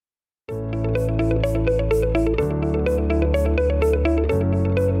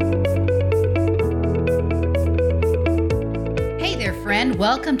friend.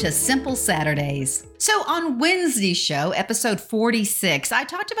 Welcome to Simple Saturdays. So on Wednesday's show, episode 46, I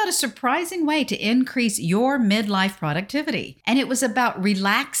talked about a surprising way to increase your midlife productivity. And it was about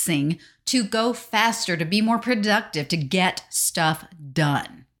relaxing to go faster, to be more productive, to get stuff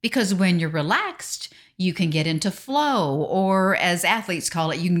done. Because when you're relaxed, you can get into flow, or as athletes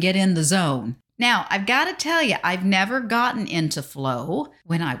call it, you can get in the zone. Now, I've got to tell you, I've never gotten into flow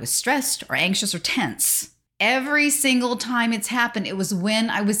when I was stressed or anxious or tense. Every single time it's happened, it was when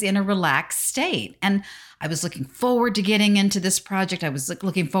I was in a relaxed state. And I was looking forward to getting into this project. I was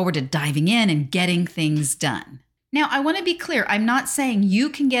looking forward to diving in and getting things done. Now, I want to be clear. I'm not saying you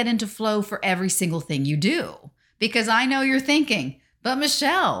can get into flow for every single thing you do, because I know you're thinking, but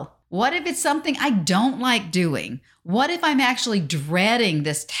Michelle, what if it's something I don't like doing? What if I'm actually dreading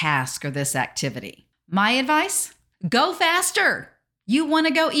this task or this activity? My advice? Go faster. You want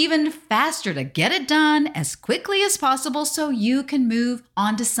to go even faster to get it done as quickly as possible so you can move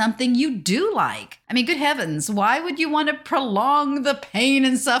on to something you do like. I mean, good heavens, why would you want to prolong the pain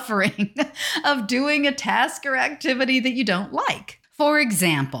and suffering of doing a task or activity that you don't like? For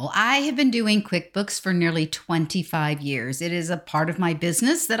example, I have been doing QuickBooks for nearly 25 years. It is a part of my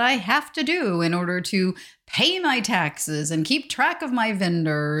business that I have to do in order to pay my taxes and keep track of my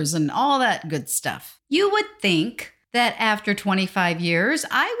vendors and all that good stuff. You would think that after 25 years,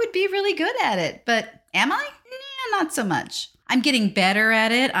 I would be really good at it. But am I? Not so much. I'm getting better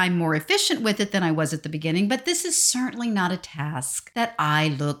at it. I'm more efficient with it than I was at the beginning, but this is certainly not a task that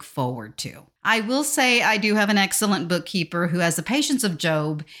I look forward to. I will say I do have an excellent bookkeeper who has the patience of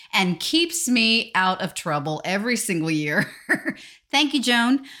Job and keeps me out of trouble every single year. Thank you,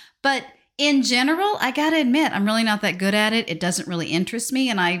 Joan. But in general, I got to admit, I'm really not that good at it. It doesn't really interest me,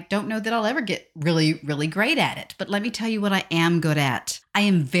 and I don't know that I'll ever get really, really great at it. But let me tell you what I am good at. I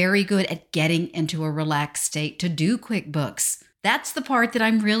am very good at getting into a relaxed state to do QuickBooks. That's the part that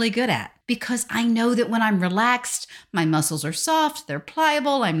I'm really good at, because I know that when I'm relaxed, my muscles are soft, they're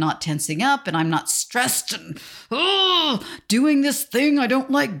pliable, I'm not tensing up, and I'm not stressed and doing this thing I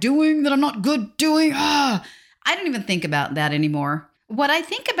don't like doing, that I'm not good doing. I don't even think about that anymore. What I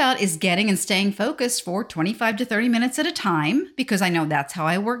think about is getting and staying focused for 25 to 30 minutes at a time, because I know that's how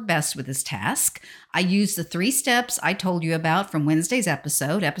I work best with this task. I use the 3 steps I told you about from Wednesday's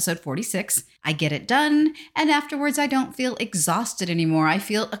episode 46. I get it done, and afterwards I don't feel exhausted anymore. I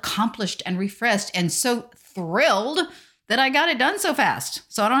feel accomplished and refreshed and so thrilled that I got it done so fast,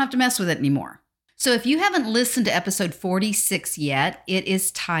 so I don't have to mess with it anymore. So if you haven't listened to episode 46 yet, it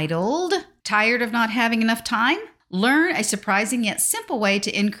is titled, Tired of Not Having Enough Time? Learn a surprising yet simple way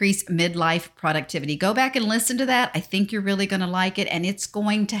to increase midlife productivity. Go back and listen to that. I think you're really going to like it, and it's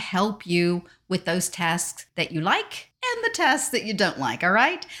going to help you with those tasks that you like and the tasks that you don't like, all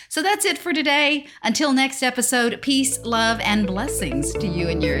right? So that's it for today. Until next episode, peace, love, and blessings to you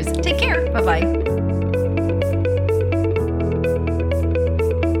and yours. Take care. Bye-bye.